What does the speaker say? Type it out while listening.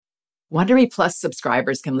Wondery Plus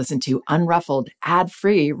subscribers can listen to Unruffled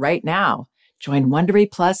ad-free right now. Join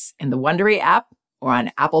Wondery Plus in the Wondery app or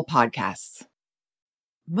on Apple Podcasts.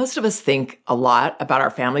 Most of us think a lot about our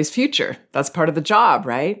family's future. That's part of the job,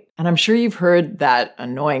 right? And I'm sure you've heard that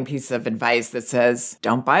annoying piece of advice that says,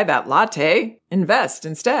 don't buy that latte, invest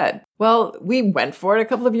instead. Well, we went for it a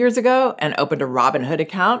couple of years ago and opened a Robinhood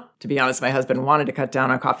account. To be honest, my husband wanted to cut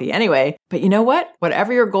down on coffee anyway. But you know what?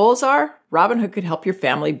 Whatever your goals are, Robinhood could help your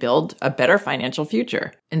family build a better financial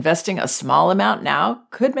future. Investing a small amount now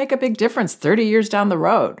could make a big difference 30 years down the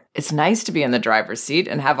road. It's nice to be in the driver's seat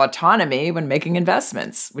and have autonomy when making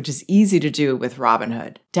investments, which is easy to do with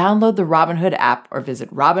Robinhood. Download the Robinhood app or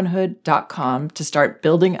visit Robinhood.com to start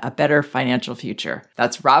building a better financial future.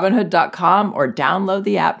 That's Robinhood.com or download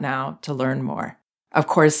the app now to learn more. Of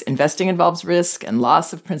course, investing involves risk and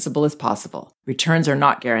loss of principal is possible. Returns are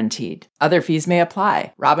not guaranteed. Other fees may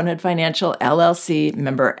apply. Robinhood Financial, LLC,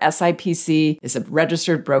 member SIPC, is a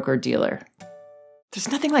registered broker-dealer. There's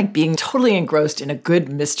nothing like being totally engrossed in a good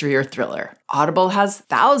mystery or thriller. Audible has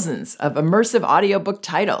thousands of immersive audiobook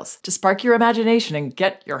titles to spark your imagination and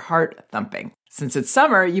get your heart thumping. Since it's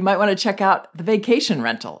summer, you might want to check out The Vacation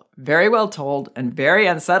Rental. Very well told and very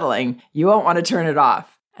unsettling. You won't want to turn it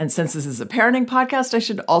off. And since this is a parenting podcast, I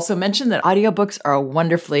should also mention that audiobooks are a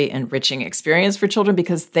wonderfully enriching experience for children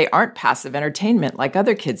because they aren't passive entertainment like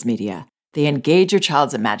other kids' media. They engage your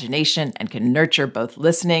child's imagination and can nurture both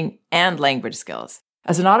listening and language skills.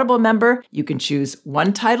 As an Audible member, you can choose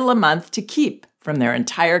one title a month to keep from their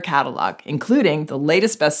entire catalog, including the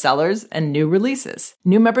latest bestsellers and new releases.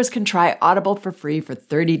 New members can try Audible for free for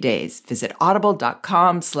 30 days. Visit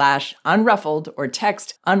audible.com/unruffled or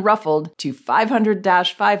text unruffled to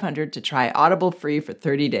 500-500 to try Audible free for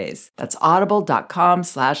 30 days. That's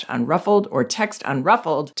audible.com/unruffled or text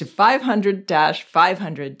unruffled to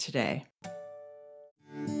 500-500 today.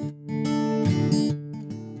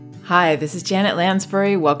 Hi, this is Janet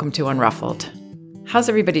Lansbury. Welcome to Unruffled. How's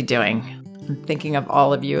everybody doing? I'm thinking of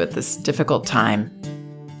all of you at this difficult time.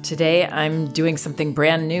 Today, I'm doing something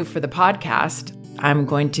brand new for the podcast. I'm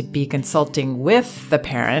going to be consulting with the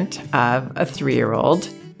parent of a 3-year-old.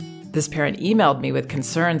 This parent emailed me with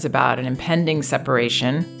concerns about an impending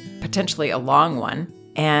separation, potentially a long one,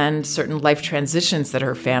 and certain life transitions that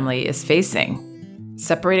her family is facing.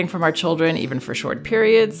 Separating from our children, even for short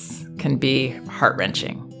periods, can be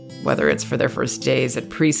heart-wrenching, whether it's for their first days at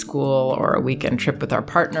preschool or a weekend trip with our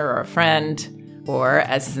partner or a friend, or,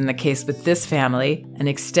 as is in the case with this family, an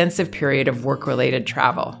extensive period of work-related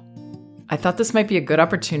travel. I thought this might be a good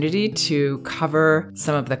opportunity to cover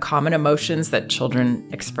some of the common emotions that children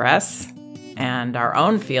express and our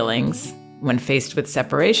own feelings when faced with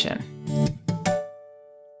separation.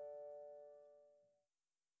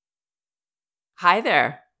 Hi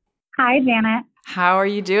there. Hi, Janet. How are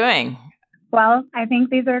you doing? Well, I think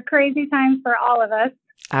these are crazy times for all of us.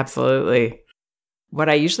 Absolutely. What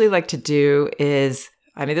I usually like to do is,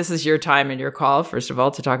 this is your time and your call, first of all,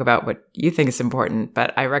 to talk about what you think is important,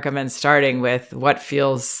 but I recommend starting with what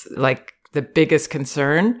feels like the biggest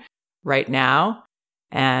concern right now.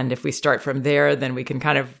 And if we start from there, then we can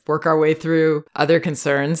kind of work our way through other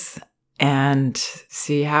concerns and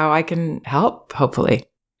see how I can help, hopefully.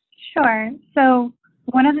 Sure. So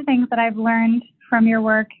one of the things that I've learned from your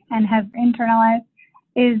work and have internalized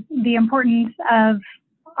is the importance of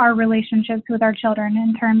our relationships with our children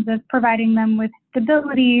in terms of providing them with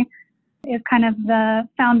stability is kind of the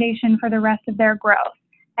foundation for the rest of their growth.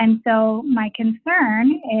 And so my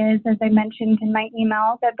concern is, as I mentioned in my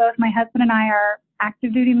email, that both my husband and I are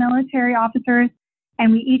active duty military officers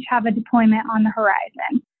and we each have a deployment on the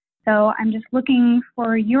horizon. So I'm just looking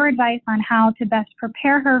for your advice on how to best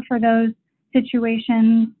prepare her for those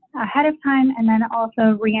situations ahead of time and then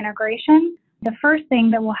also reintegration. The first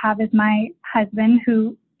thing that we'll have is my husband,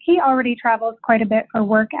 who he already travels quite a bit for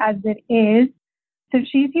work as it is. So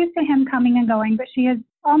she's used to him coming and going, but she is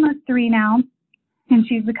almost 3 now, and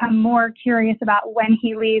she's become more curious about when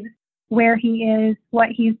he leaves, where he is, what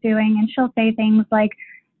he's doing, and she'll say things like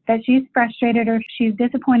that she's frustrated or she's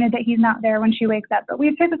disappointed that he's not there when she wakes up. But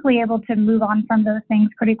we're typically able to move on from those things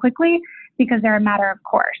pretty quickly because they're a matter of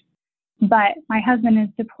course. But my husband is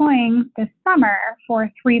deploying this summer for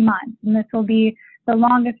 3 months, and this will be the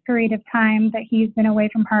longest period of time that he's been away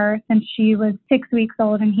from her since she was 6 weeks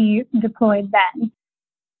old and he deployed then.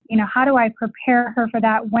 How do I prepare her for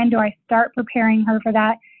that? When do I start preparing her for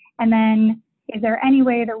that? And then is there any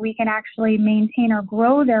way that we can actually maintain or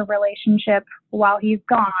grow their relationship while he's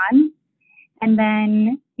gone? And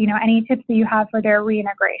then, any tips that you have for their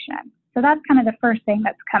reintegration. So that's kind of the first thing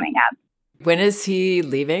that's coming up. When is he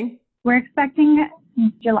leaving? We're expecting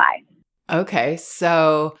July. Okay,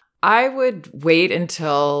 so I would wait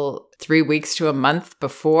until 3 weeks to a month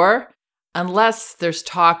before, unless there's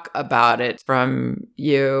talk about it from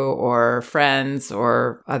you or friends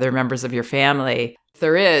or other members of your family. If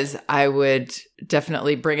there is, I would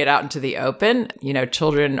definitely bring it out into the open.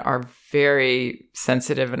 Children are very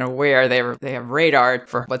sensitive and aware. They have radar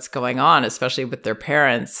for what's going on, especially with their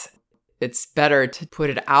parents. It's better to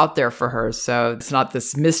put it out there for her so it's not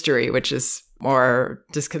this mystery, which is more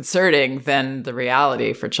disconcerting than the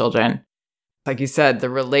reality for children. Like you said, the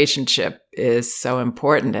relationship is so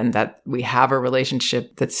important, and that we have a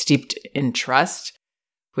relationship that's steeped in trust,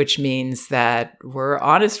 which means that we're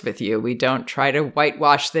honest with you. We don't try to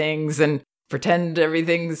whitewash things and pretend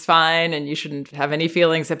everything's fine and you shouldn't have any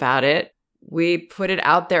feelings about it. We put it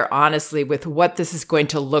out there honestly with what this is going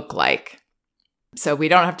to look like. So we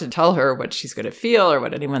don't have to tell her what she's going to feel or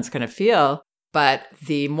what anyone's going to feel, but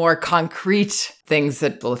the more concrete things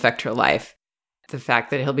that will affect her life. The fact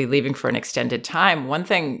that he'll be leaving for an extended time. One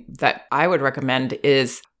thing that I would recommend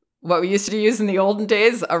is what we used to use in the olden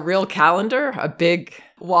days, a real calendar, a big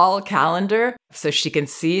wall calendar, so she can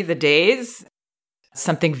see the days,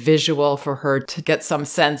 something visual for her to get some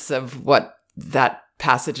sense of what that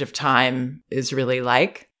passage of time is really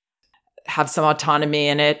like. Have some autonomy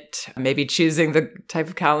in it, maybe choosing the type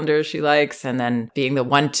of calendar she likes, and then being the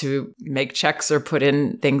one to make checks or put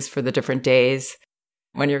in things for the different days.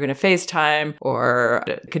 When you're going to FaceTime, or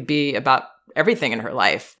it could be about everything in her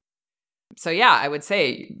life. So yeah, I would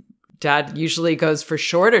say Dad usually goes for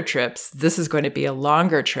shorter trips. This is going to be a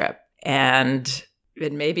longer trip, and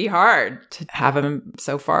it may be hard to have him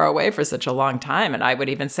so far away for such a long time. And I would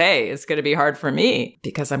even say it's going to be hard for me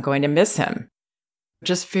because I'm going to miss him.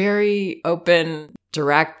 Just very open,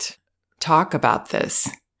 direct talk about this.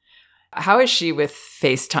 How is she with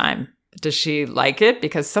FaceTime? Does she like it?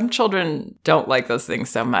 Because some children don't like those things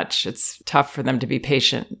so much. It's tough for them to be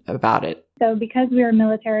patient about it. So because we are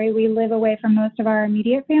military, we live away from most of our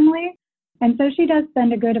immediate family. And so she does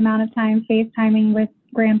spend a good amount of time FaceTiming with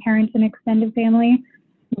grandparents and extended family.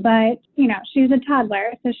 But, she's a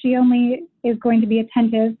toddler, so she only is going to be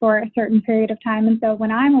attentive for a certain period of time. And so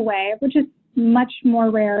when I'm away, which is much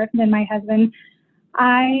more rare than my husband,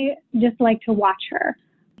 I just like to watch her.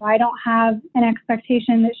 I don't have an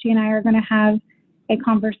expectation that she and I are going to have a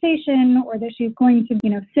conversation or that she's going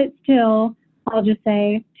to, sit still. I'll just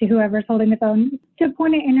say to whoever's holding the phone to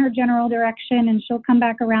point it in her general direction, and she'll come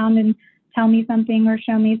back around and tell me something or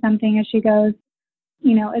show me something as she goes,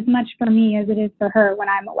 as much for me as it is for her when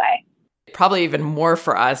I'm away. Probably even more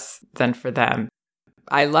for us than for them.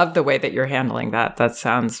 I love the way that you're handling that. That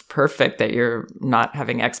sounds perfect, that you're not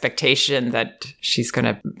having expectation that she's going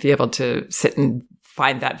to be able to sit and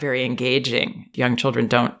find that very engaging. Young children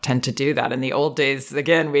don't tend to do that. In the old days,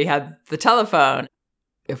 again, we had the telephone.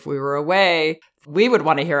 If we were away, we would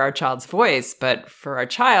want to hear our child's voice. But for our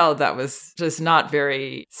child, that was just not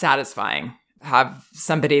very satisfying. Have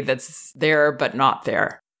somebody that's there but not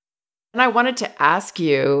there. And I wanted to ask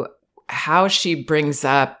you how she brings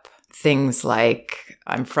up things like,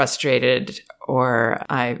 I'm frustrated, or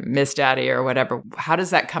I miss Daddy, or whatever. How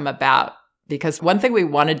does that come about? Because one thing we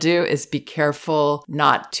want to do is be careful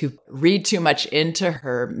not to read too much into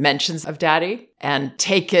her mentions of Daddy and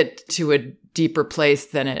take it to a deeper place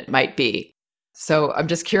than it might be. So I'm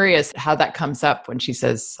just curious how that comes up when she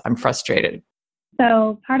says, I'm frustrated.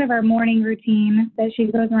 So part of our morning routine that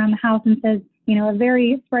she goes around the house and says, a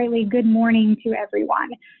very sprightly good morning to everyone.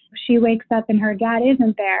 She wakes up and her dad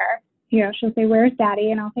isn't there. She'll say, where's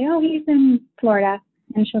Daddy? And I'll say, oh, he's in Florida.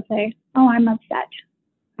 And she'll say, oh, I'm upset.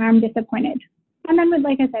 I'm disappointed. And then,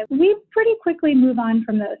 like I said, we pretty quickly move on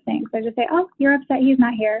from those things. I just say, oh, you're upset he's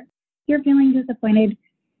not here. You're feeling disappointed.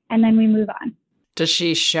 And then we move on. Does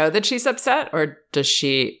she show that she's upset, or does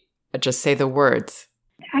she just say the words?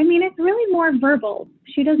 It's really more verbal.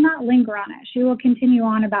 She does not linger on it. She will continue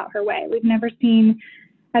on about her way. We've never seen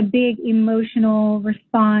a big emotional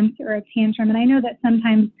response or a tantrum. And I know that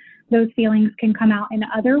sometimes those feelings can come out in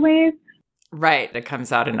other ways. Right. It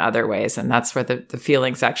comes out in other ways. And that's where the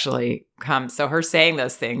feelings actually come. So her saying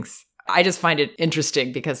those things, I just find it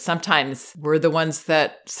interesting because sometimes we're the ones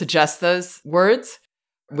that suggest those words.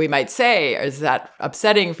 We might say, is that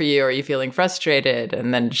upsetting for you? Are you feeling frustrated?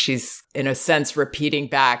 And then she's, in a sense, repeating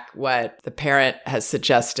back what the parent has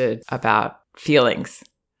suggested about feelings.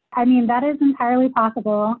 That is entirely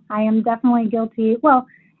possible. I am definitely guilty. Well,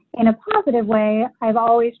 in a positive way, I've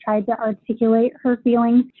always tried to articulate her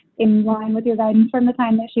feelings in line with your guidance from the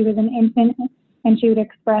time that she was an infant and she would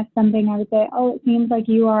express something. I would say, oh, it seems like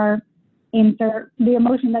you are, insert the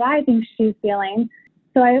emotion that I think she's feeling.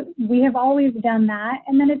 So we have always done that.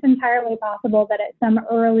 And then it's entirely possible that at some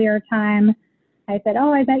earlier time, I said,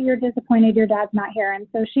 oh, I bet you're disappointed your dad's not here. And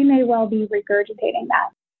so she may well be regurgitating that.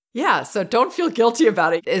 Yeah, so don't feel guilty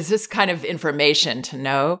about it. Is this kind of information to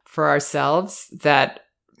know for ourselves that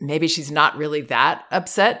maybe she's not really that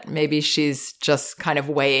upset? Maybe she's just kind of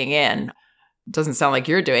weighing in. It doesn't sound like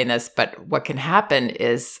you're doing this, but what can happen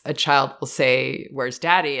is a child will say, where's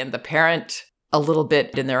daddy? And the parent, a little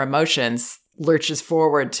bit in their emotions, lurches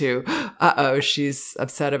forward to, uh-oh, she's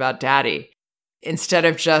upset about daddy. Instead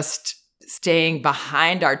of just staying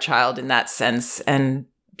behind our child in that sense and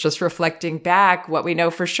just reflecting back what we know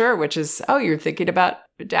for sure, which is, oh, you're thinking about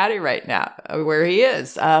daddy right now, where he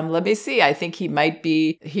is. Let me see. I think he might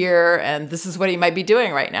be here, and this is what he might be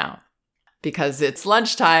doing right now because it's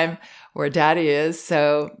lunchtime where daddy is.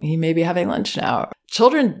 So he may be having lunch now.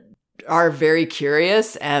 Children are very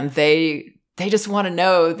curious, and they just want to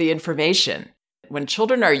know the information. When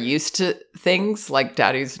children are used to things like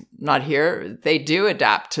daddy's not here, they do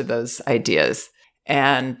adapt to those ideas.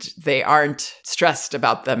 And they aren't stressed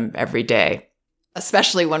about them every day,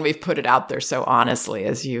 especially when we've put it out there so honestly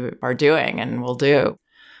as you are doing and will do.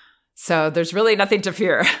 So there's really nothing to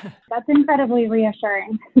fear. That's incredibly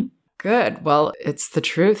reassuring. Good. Well, it's the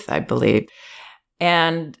truth, I believe.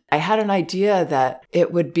 And I had an idea that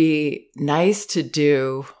it would be nice to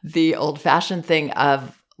do the old-fashioned thing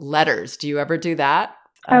of letters. Do you ever do that?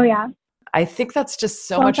 Oh, yeah. I think that's just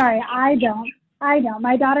so much. Sorry, I don't.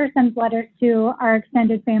 My daughter sends letters to our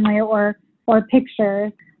extended family or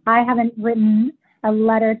pictures. I haven't written a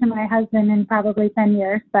letter to my husband in probably 10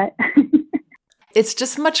 years, but it's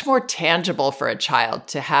just much more tangible for a child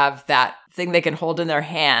to have that thing they can hold in their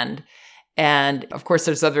hand. And of course,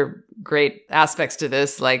 there's other great aspects to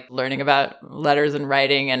this, like learning about letters and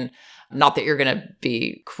writing, and not that you're going to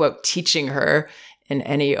be, quote, teaching her in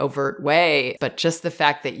any overt way, but just the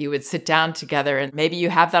fact that you would sit down together and maybe you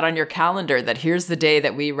have that on your calendar that here's the day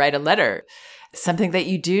that we write a letter, something that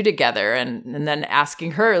you do together, and then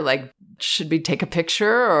asking her, like, should we take a picture,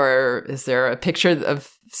 or is there a picture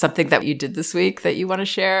of something that you did this week that you want to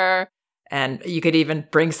share? And you could even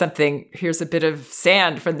bring something, here's a bit of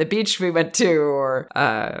sand from the beach we went to, or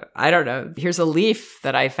I don't know, here's a leaf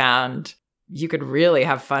that I found. You could really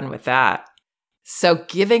have fun with that. So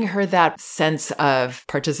giving her that sense of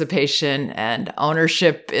participation and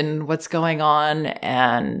ownership in what's going on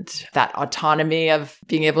and that autonomy of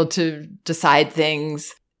being able to decide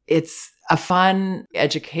things, it's a fun,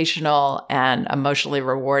 educational, and emotionally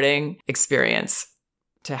rewarding experience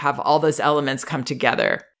to have all those elements come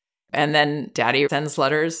together. And then daddy sends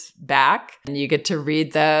letters back and you get to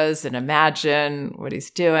read those and imagine what he's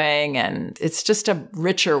doing. And it's just a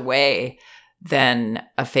richer way than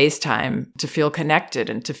a FaceTime to feel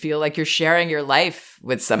connected and to feel like you're sharing your life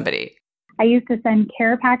with somebody. I used to send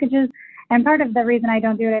care packages, and part of the reason I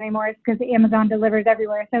don't do it anymore is because Amazon delivers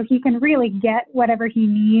everywhere. So he can really get whatever he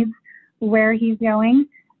needs where he's going.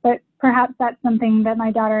 But perhaps that's something that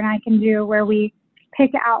my daughter and I can do where we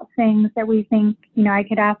pick out things that we think, I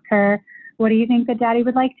could ask her, what do you think that daddy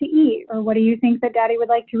would like to eat? Or what do you think that daddy would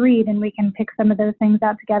like to read? And we can pick some of those things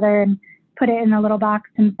out together and put it in a little box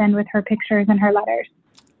and send with her pictures and her letters.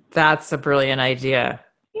 That's a brilliant idea.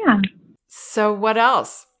 Yeah. So what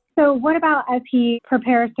else? So what about as he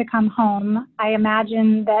prepares to come home? I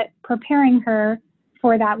imagine that preparing her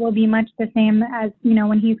for that will be much the same as,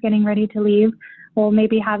 when he's getting ready to leave. We'll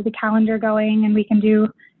maybe have the calendar going and we can do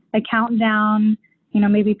a countdown,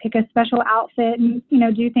 maybe pick a special outfit and,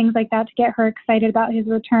 do things like that to get her excited about his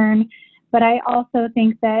return. But I also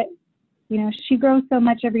think that, she grows so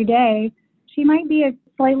much every day. She might be a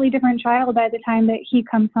slightly different child by the time that he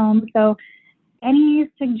comes home. So any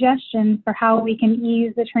suggestions for how we can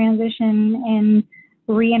ease the transition and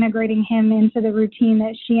reintegrating him into the routine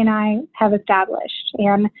that she and I have established,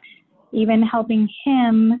 and even helping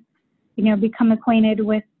him, become acquainted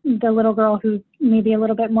with the little girl who's maybe a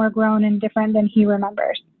little bit more grown and different than he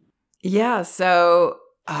remembers. Yeah. So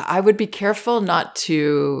I would be careful not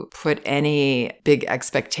to put any big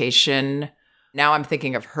expectation. Now I'm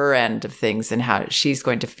thinking of her end of things and how she's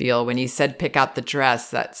going to feel. When you said pick out the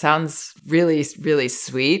dress, that sounds really, really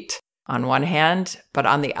sweet on one hand. But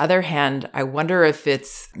on the other hand, I wonder if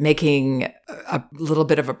it's making a little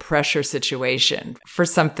bit of a pressure situation for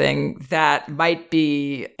something that might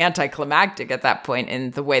be anticlimactic at that point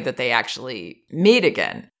in the way that they actually meet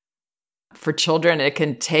again. For children, it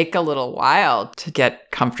can take a little while to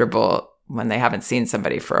get comfortable when they haven't seen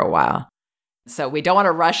somebody for a while. So we don't want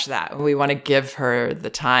to rush that. We want to give her the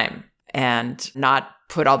time and not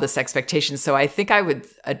put all this expectation. So I think I would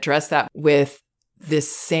address that with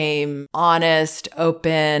this same honest,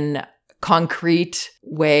 open, concrete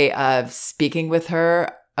way of speaking with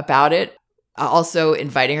her about it. Also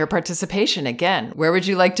inviting her participation again. Where would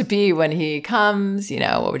you like to be when he comes?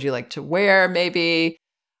 What would you like to wear maybe?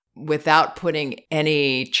 Without putting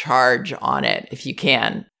any charge on it, if you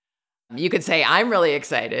can. You could say, I'm really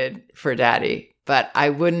excited for daddy, but I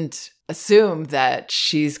wouldn't assume that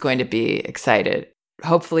she's going to be excited.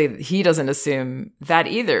 Hopefully he doesn't assume that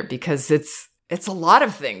either, because it's a lot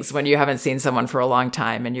of things when you haven't seen someone for a long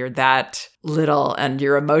time and you're that little and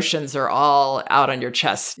your emotions are all out on your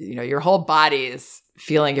chest. Your whole body is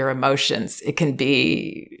feeling your emotions. It can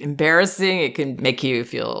be embarrassing. It can make you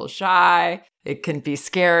feel shy. It can be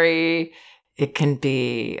scary. It can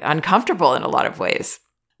be uncomfortable in a lot of ways.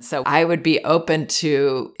 So I would be open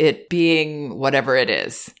to it being whatever it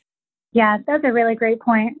is. Yeah, that's a really great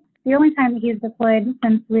point. The only time that he's deployed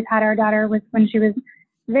since we've had our daughter was when she was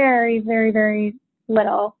very, very, very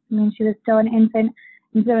little. I mean, she was still an infant.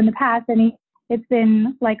 And so in the past, it's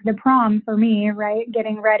been like the prom for me, right?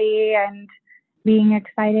 Getting ready and being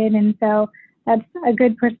excited. And so that's a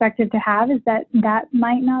good perspective to have, is that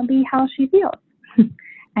might not be how she feels.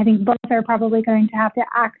 I think both are probably going to have to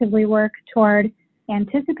actively work toward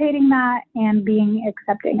anticipating that and being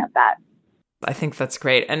accepting of that. I think that's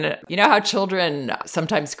great. And you know how children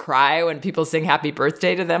sometimes cry when people sing happy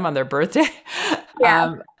birthday to them on their birthday?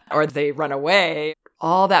 Yeah. Or they run away.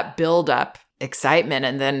 All that buildup, excitement,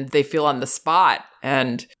 and then they feel on the spot.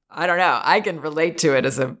 And I don't know, I can relate to it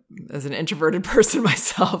as an introverted person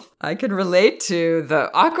myself. I can relate to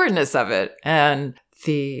the awkwardness of it and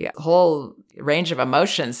the whole range of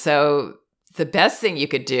emotions. So the best thing you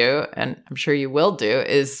could do, and I'm sure you will do,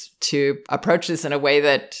 is to approach this in a way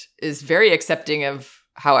that is very accepting of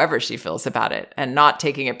however she feels about it, and not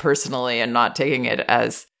taking it personally and not taking it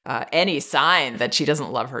as any sign that she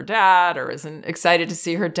doesn't love her dad or isn't excited to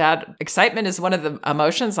see her dad. Excitement is one of the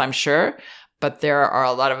emotions, I'm sure, but there are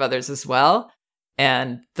a lot of others as well.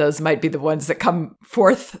 And those might be the ones that come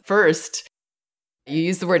forth first. You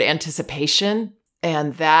use the word anticipation,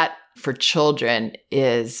 and that for children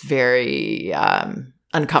is very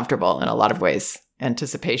uncomfortable in a lot of ways.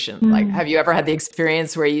 Anticipation. Like, have you ever had the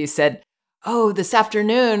experience where you said, oh, this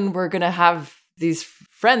afternoon we're going to have these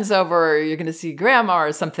friends over, or you're going to see grandma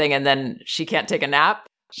or something, and then she can't take a nap?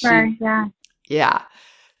 Sure, yeah. Yeah.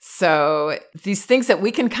 So these things that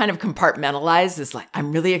we can kind of compartmentalize is like,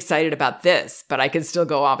 I'm really excited about this, but I can still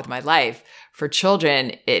go on with my life. For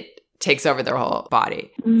children, it takes over their whole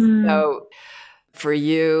body. So for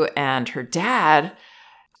you and her dad,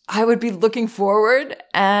 I would be looking forward,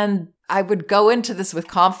 and I would go into this with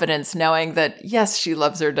confidence, knowing that, yes, she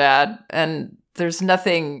loves her dad, and there's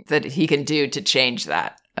nothing that he can do to change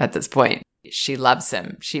that at this point. She loves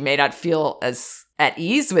him. She may not feel as at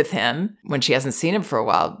ease with him when she hasn't seen him for a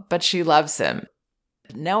while, but she loves him.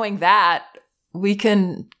 Knowing that, we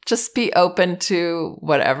can just be open to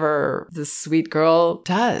whatever this sweet girl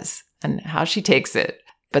does and how she takes it,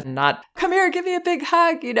 but not, come here, give me a big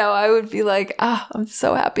hug. I would be like, I'm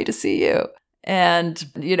so happy to see you. And,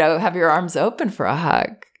 have your arms open for a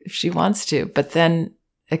hug if she wants to, but then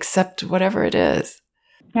accept whatever it is.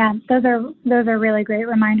 Yeah, those are really great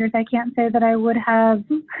reminders. I can't say that I would have,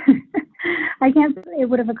 it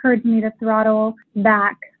would have occurred to me to throttle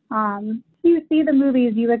back. You see the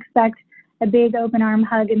movies, you expect a big open arm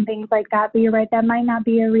hug and things like that, but you're right, that might not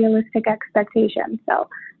be a realistic expectation. So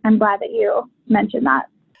I'm glad that you mentioned that.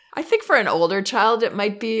 I think for an older child, it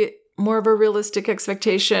might be more of a realistic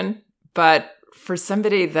expectation, but for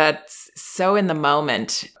somebody that's so in the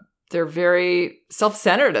moment, they're very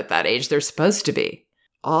self-centered at that age. They're supposed to be.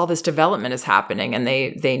 All this development is happening, and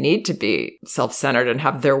they need to be self-centered and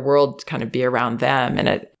have their world kind of be around them.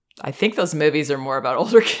 And I think those movies are more about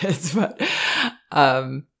older kids,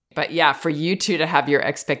 but yeah, for you two to have your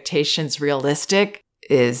expectations realistic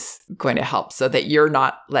is going to help, so that you're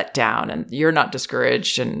not let down and you're not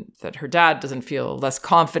discouraged, and that her dad doesn't feel less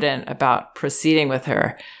confident about proceeding with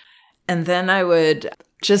her. And then I would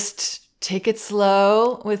just take it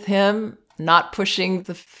slow with him, not pushing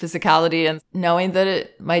the physicality, and knowing that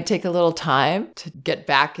it might take a little time to get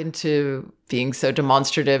back into being so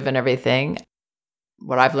demonstrative and everything.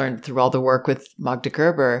 What I've learned through all the work with Magda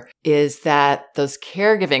Gerber is that those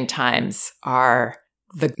caregiving times are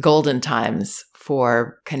the golden times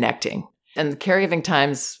for connecting. And the caregiving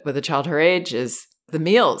times with a child her age is the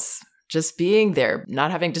meals, just being there,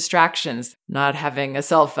 not having distractions, not having a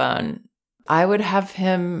cell phone. I would have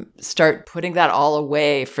him start putting that all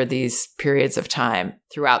away for these periods of time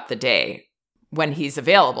throughout the day when he's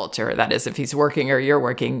available to her. That is, if he's working or you're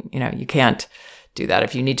working, you can't do that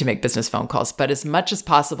if you need to make business phone calls. But as much as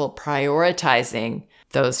possible, prioritizing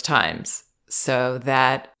those times so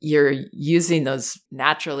that you're using those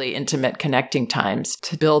naturally intimate connecting times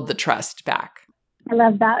to build the trust back. I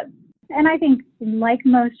love that. And I think, like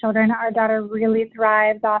most children, our daughter really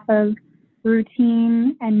thrives off of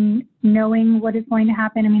routine and knowing what is going to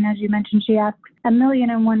happen. I mean, as you mentioned, she asks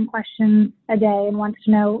 1,000,001 questions a day and wants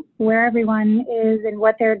to know where everyone is and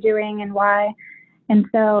what they're doing and why. And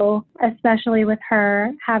so, especially with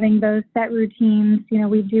her having those set routines,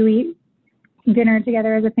 we do eat dinner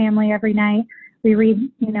together as a family every night. We read,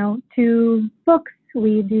 2 books.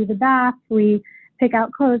 We do the bath. We pick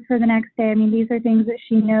out clothes for the next day. I mean, these are things that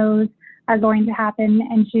she knows are going to happen,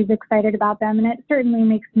 and she's excited about them. And it certainly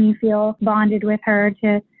makes me feel bonded with her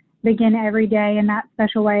to begin every day in that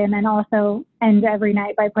special way, and then also end every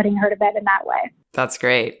night by putting her to bed in that way. That's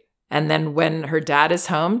great. And then when her dad is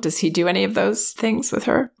home, does he do any of those things with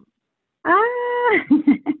her?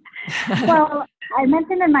 Well, I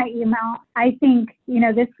mentioned in my email, I think,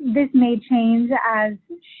 this may change as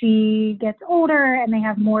she gets older and they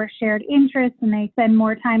have more shared interests and they spend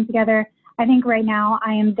more time together. I think right now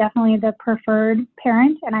I am definitely the preferred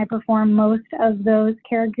parent and I perform most of those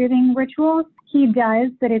caregiving rituals. He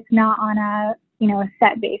does, but it's not on a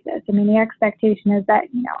set basis. I mean, the expectation is that,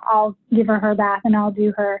 I'll give her bath and I'll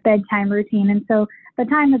do her bedtime routine. And so the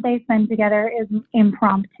time that they spend together is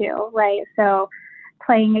impromptu, right? So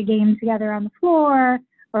playing a game together on the floor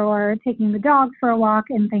or taking the dog for a walk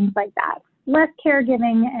and things like that. Less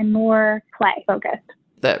caregiving and more play focused.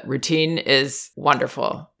 The routine is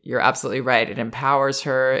wonderful. You're absolutely right. It empowers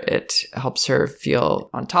her. It helps her feel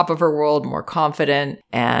on top of her world, more confident,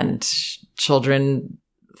 and children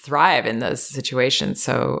thrive in those situations.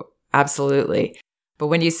 So absolutely. But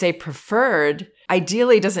when you say preferred,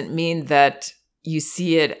 ideally doesn't mean that you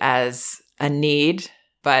see it as a need,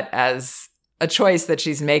 but as a choice that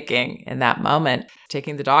she's making in that moment.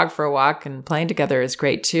 Taking the dog for a walk and playing together is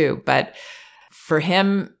great too. But for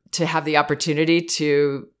him to have the opportunity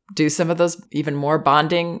to do some of those even more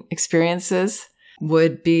bonding experiences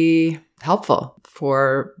would be helpful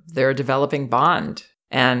for their developing bond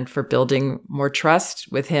and for building more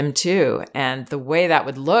trust with him too. And the way that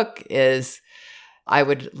would look is I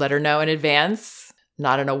would let her know in advance,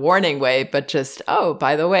 not in a warning way, but just, oh,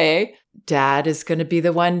 by the way, Dad is going to be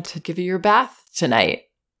the one to give you your bath tonight.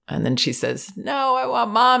 And then she says, no, I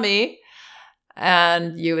want Mommy.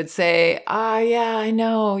 And you would say, yeah, I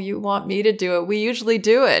know you want me to do it. We usually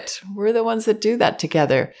do it. We're the ones that do that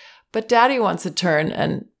together. But Daddy wants a turn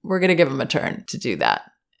and we're going to give him a turn to do that.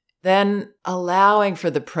 Then allowing for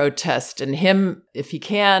the protest and him, if he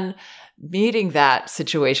can, meeting that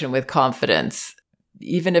situation with confidence,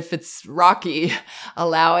 even if it's rocky,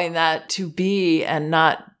 allowing that to be and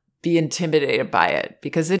not be intimidated by it,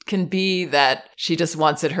 because it can be that she just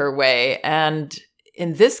wants it her way. And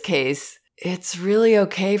in this case, it's really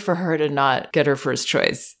okay for her to not get her first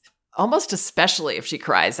choice. Almost especially if she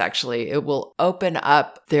cries, actually, it will open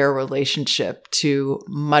up their relationship to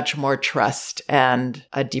much more trust and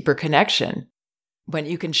a deeper connection. When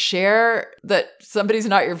you can share that somebody's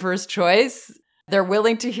not your first choice, they're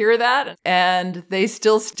willing to hear that and they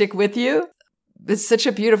still stick with you. It's such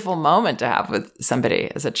a beautiful moment to have with somebody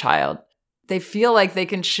as a child. They feel like they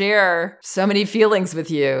can share so many feelings with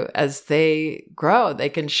you as they grow. They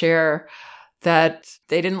can share that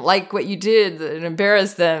they didn't like what you did, that it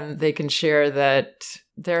embarrassed them. They can share that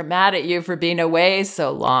they're mad at you for being away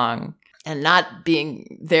so long and not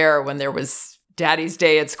being there when there was Daddy's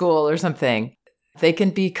day at school or something. They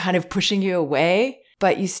can be kind of pushing you away,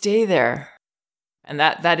 but you stay there. And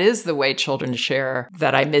that is the way children share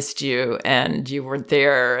that I missed you and you weren't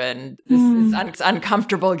there and it's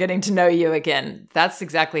uncomfortable getting to know you again. That's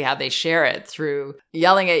exactly how they share it, through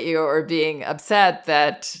yelling at you or being upset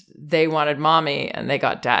that they wanted Mommy and they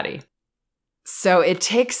got Daddy. So it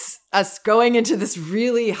takes us going into this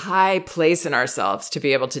really high place in ourselves to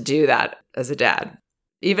be able to do that as a dad.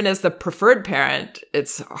 Even as the preferred parent,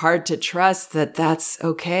 it's hard to trust that that's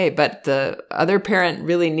okay. But the other parent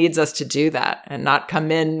really needs us to do that and not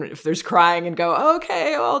come in if there's crying and go,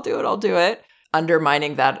 okay, I'll do it,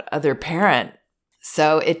 undermining that other parent.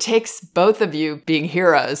 So it takes both of you being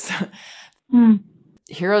heroes,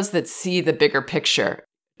 heroes that see the bigger picture.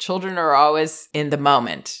 Children are always in the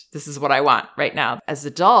moment. This is what I want right now. As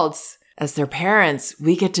adults, as their parents,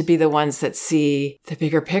 we get to be the ones that see the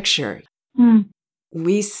bigger picture.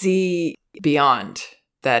 We see beyond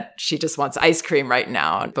that she just wants ice cream right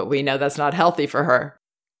now, but we know that's not healthy for her.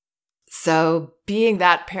 So being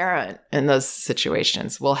that parent in those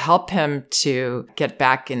situations will help him to get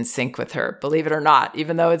back in sync with her, believe it or not,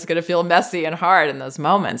 even though it's going to feel messy and hard in those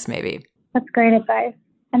moments, maybe. That's great advice.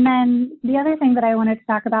 And then the other thing that I wanted to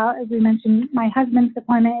talk about, as we mentioned, my husband's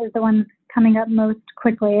deployment is the one coming up most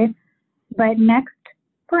quickly. But next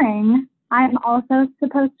spring, I'm also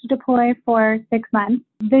supposed to deploy for 6 months.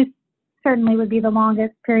 This certainly would be the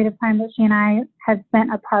longest period of time that she and I have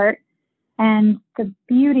spent apart. And the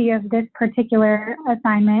beauty of this particular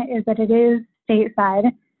assignment is that it is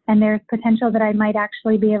stateside, and there's potential that I might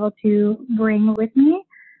actually be able to bring with me,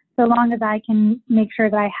 so long as I can make sure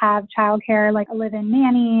that I have childcare, like a live-in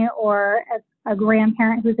nanny or a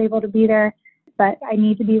grandparent who's able to be there. But I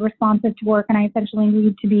need to be responsive to work, and I essentially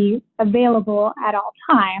need to be available at all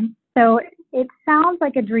times. So it sounds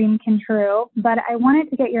like a dream come true, but I wanted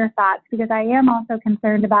to get your thoughts because I am also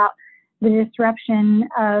concerned about the disruption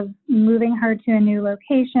of moving her to a new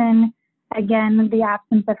location. Again, the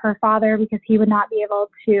absence of her father because he would not be able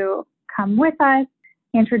to come with us,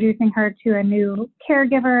 introducing her to a new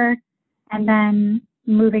caregiver, and then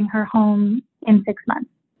moving her home in 6 months.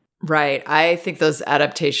 Right. I think those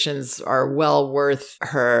adaptations are well worth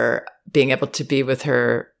her being able to be with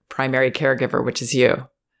her primary caregiver, which is you.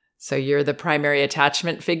 So you're the primary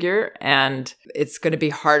attachment figure, and it's going to be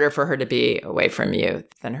harder for her to be away from you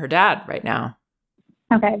than her dad right now.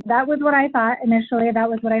 Okay. That was what I thought initially. That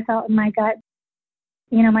was what I felt in my gut.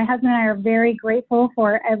 You know, my husband and I are very grateful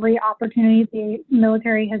for every opportunity the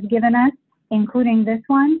military has given us, including this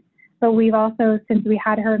one. But we've also, since we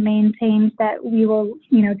had her, maintained that we will,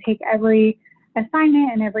 take every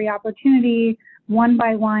assignment and every opportunity one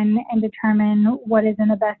by one and determine what is in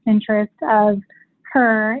the best interest of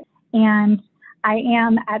her. And I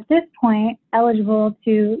am, at this point, eligible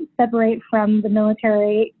to separate from the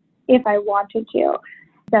military if I wanted to.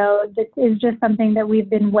 So this is just something that we've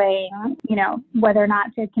been weighing, whether or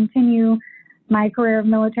not to continue my career of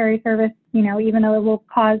military service, even though it will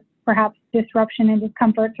cause perhaps disruption and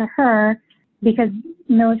discomfort to her, because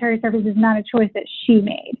military service is not a choice that she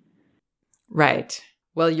made. Right.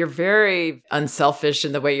 Well, you're very unselfish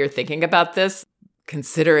in the way you're thinking about this,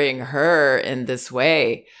 considering her in this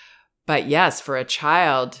way. But yes, for a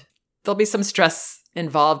child, there'll be some stress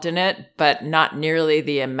involved in it, but not nearly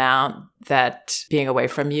the amount that being away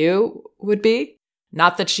from you would be.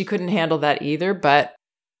 Not that she couldn't handle that either, but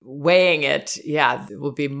weighing it, it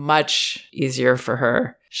will be much easier for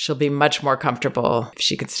her. She'll be much more comfortable if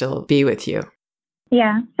she could still be with you.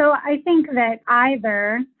 Yeah. So I think that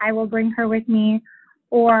either I will bring her with me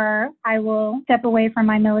or I will step away from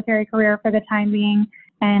my military career for the time being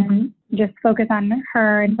and just focus on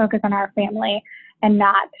her and focus on our family and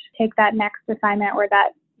not take that next assignment or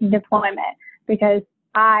that deployment. Because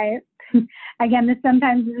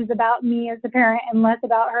sometimes this is about me as a parent and less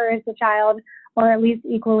about her as a child, or at least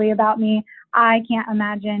equally about me. I can't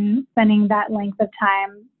imagine spending that length of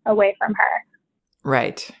time away from her.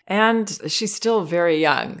 Right. And she's still very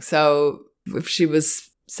young. So if she was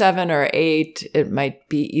 7 or 8, it might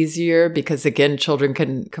be easier because, again, children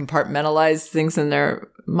can compartmentalize things in their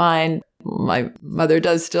mind. My mother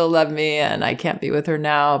does still love me and I can't be with her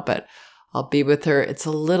now, but I'll be with her. It's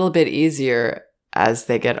a little bit easier as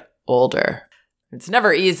they get older. It's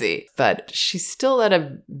never easy, but she's still at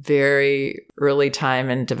a very early time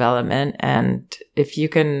in development. And if you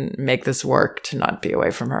can make this work to not be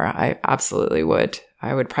away from her, I absolutely would.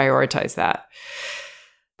 I would prioritize that.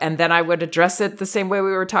 And then I would address it the same way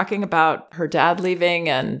we were talking about her dad leaving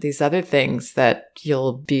and these other things, that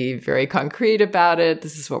you'll be very concrete about it.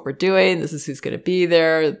 This is what we're doing. This is who's going to be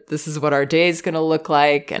there. This is what our day is going to look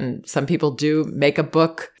like. And some people do make a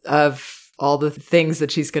book of all the things that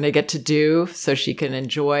she's going to get to do so she can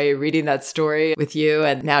enjoy reading that story with you.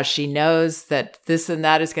 And now she knows that this and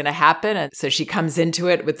that is going to happen. And so she comes into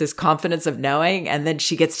it with this confidence of knowing, and then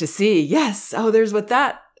she gets to see, yes, oh, there's what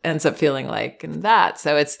that ends up feeling like and that.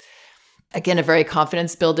 So it's, again, a very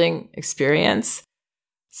confidence building experience.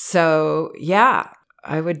 So yeah,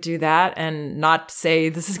 I would do that and not say,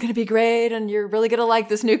 this is going to be great and you're really going to like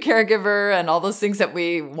this new caregiver and all those things that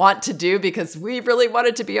we want to do because we really want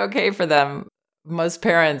it to be okay for them. Most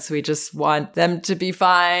parents, we just want them to be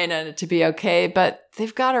fine and to be okay, but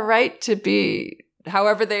they've got a right to be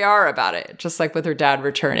however they are about it. Just like with her dad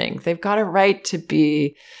returning, they've got a right to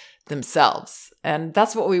be themselves. And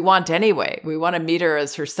that's what we want anyway. We want to meet her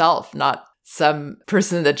as herself, not some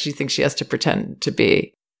person that she thinks she has to pretend to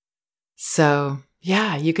be. So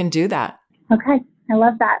yeah, you can do that. Okay. I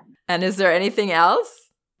love that. And is there anything else?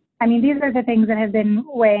 I mean, these are the things that have been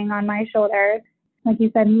weighing on my shoulders. Like you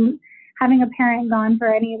said, having a parent gone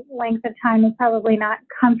for any length of time is probably not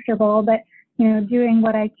comfortable, but, doing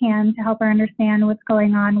what I can to help her understand what's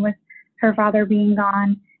going on with her father being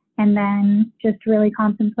gone, and then just really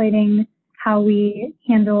contemplating how we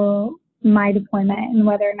handle my deployment and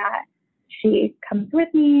whether or not she comes with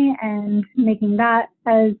me and making that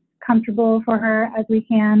as comfortable for her as we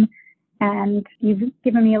can, And you've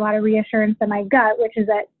given me a lot of reassurance in my gut, which is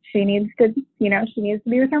that she needs to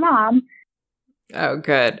be with her mom. Oh,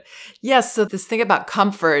 good. Yes. So this thing about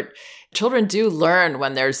comfort, children do learn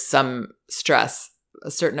when there's some stress,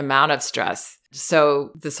 a certain amount of stress.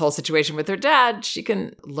 So this whole situation with her dad, she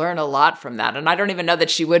can learn a lot from that. And I don't even know that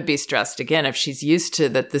she would be stressed again if she's used to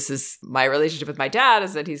that. This is my relationship with my dad,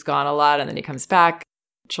 is that he's gone a lot and then he comes back.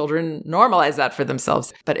 Children normalize that for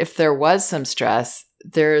themselves. But if there was some stress,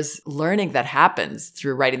 there's learning that happens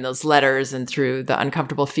through writing those letters and through the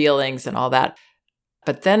uncomfortable feelings and all that.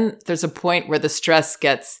 But then there's a point where the stress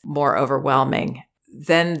gets more overwhelming.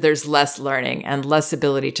 Then there's less learning and less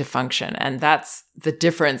ability to function. And that's the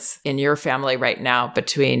difference in your family right now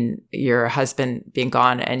between your husband being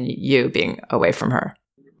gone and you being away from her.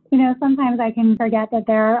 Sometimes I can forget that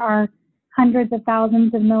there are hundreds of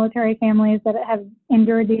thousands of military families that have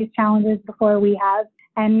endured these challenges before we have.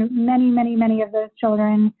 And many, many, many of those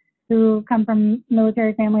children who come from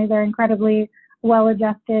military families are incredibly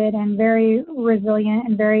well-adjusted and very resilient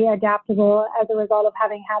and very adaptable as a result of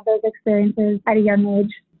having had those experiences at a young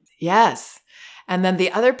age. Yes. And then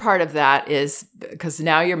the other part of that is, because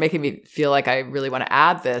now you're making me feel like I really want to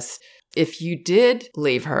add this, if you did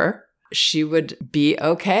leave her, she would be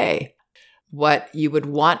okay. What you would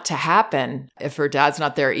want to happen if her dad's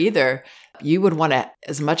not there either, you would want to,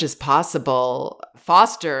 as much as possible,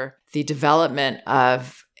 foster the development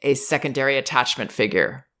of a secondary attachment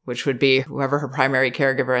figure, which would be whoever her primary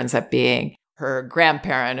caregiver ends up being, her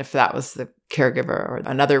grandparent, if that was the caregiver, or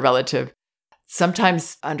another relative.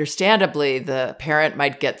 Sometimes, understandably, the parent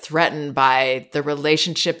might get threatened by the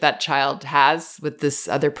relationship that child has with this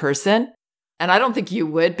other person. And I don't think you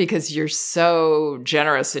would, because you're so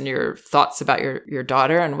generous in your thoughts about your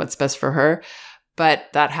daughter and what's best for her. But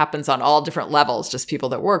that happens on all different levels, just people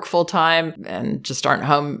that work full time and just aren't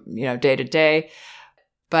home, day to day.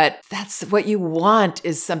 But that's what you want,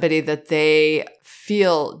 is somebody that they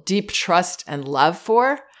feel deep trust and love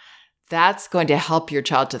for. That's going to help your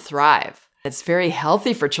child to thrive. It's very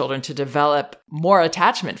healthy for children to develop more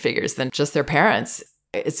attachment figures than just their parents.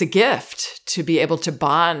 It's a gift to be able to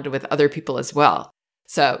bond with other people as well.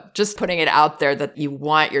 So just putting it out there that you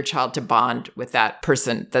want your child to bond with that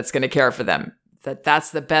person that's going to care for them, that's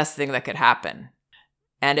the best thing that could happen.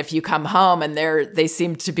 And if you come home and they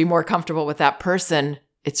seem to be more comfortable with that person,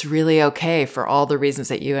 it's really okay for all the reasons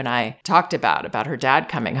that you and I talked about her dad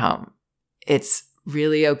coming home. It's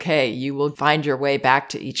really okay. You will find your way back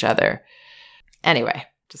to each other. Anyway,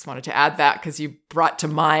 just wanted to add that because you brought to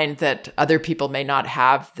mind that other people may not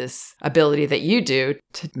have this ability that you do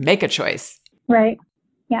to make a choice. Right.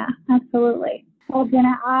 Yeah, absolutely. Well,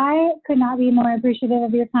 Jenna, I could not be more appreciative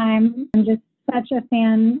of your time. I'm just such a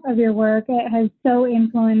fan of your work. It has so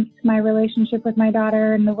influenced my relationship with my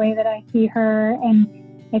daughter and the way that I see her. And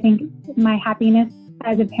I think my happiness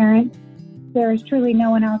as a parent, there is truly no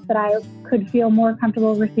one else that I could feel more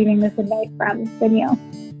comfortable receiving this advice from than you.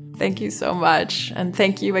 Thank you so much. And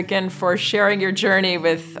thank you again for sharing your journey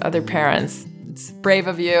with other parents. It's brave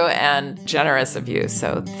of you and generous of you.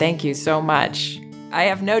 So thank you so much. I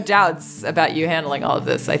have no doubts about you handling all of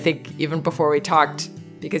this. I think even before we talked,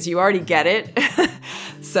 because you already get it.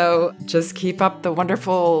 So just keep up the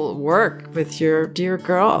wonderful work with your dear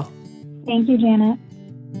girl. Thank you, Janet.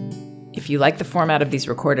 If you like the format of these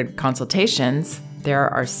recorded consultations, there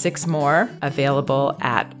are 6 more available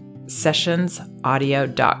at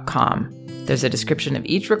sessionsaudio.com. There's a description of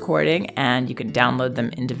each recording, and you can download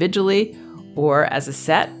them individually or as a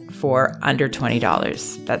set for under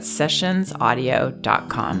 $20. That's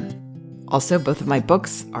sessionsaudio.com. Also, both of my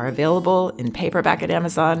books are available in paperback at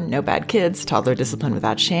Amazon: No Bad Kids, Toddler Discipline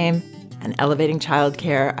Without Shame, and Elevating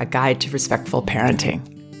Childcare, A Guide to Respectful Parenting.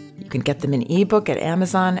 You can get them in ebook at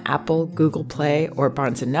Amazon, Apple, Google Play, or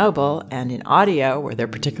Barnes & Noble, and in audio, where they're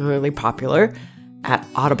particularly popular, at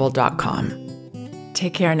audible.com.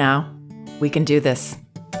 Take care now. We can do this.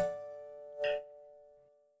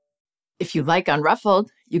 If you like Unruffled,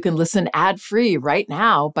 you can listen ad-free right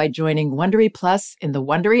now by joining Wondery Plus in the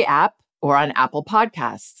Wondery app or on Apple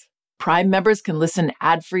Podcasts. Prime members can listen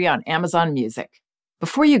ad-free on Amazon Music.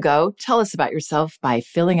 Before you go, tell us about yourself by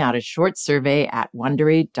filling out a short survey at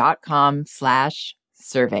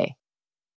Wondery.com/survey.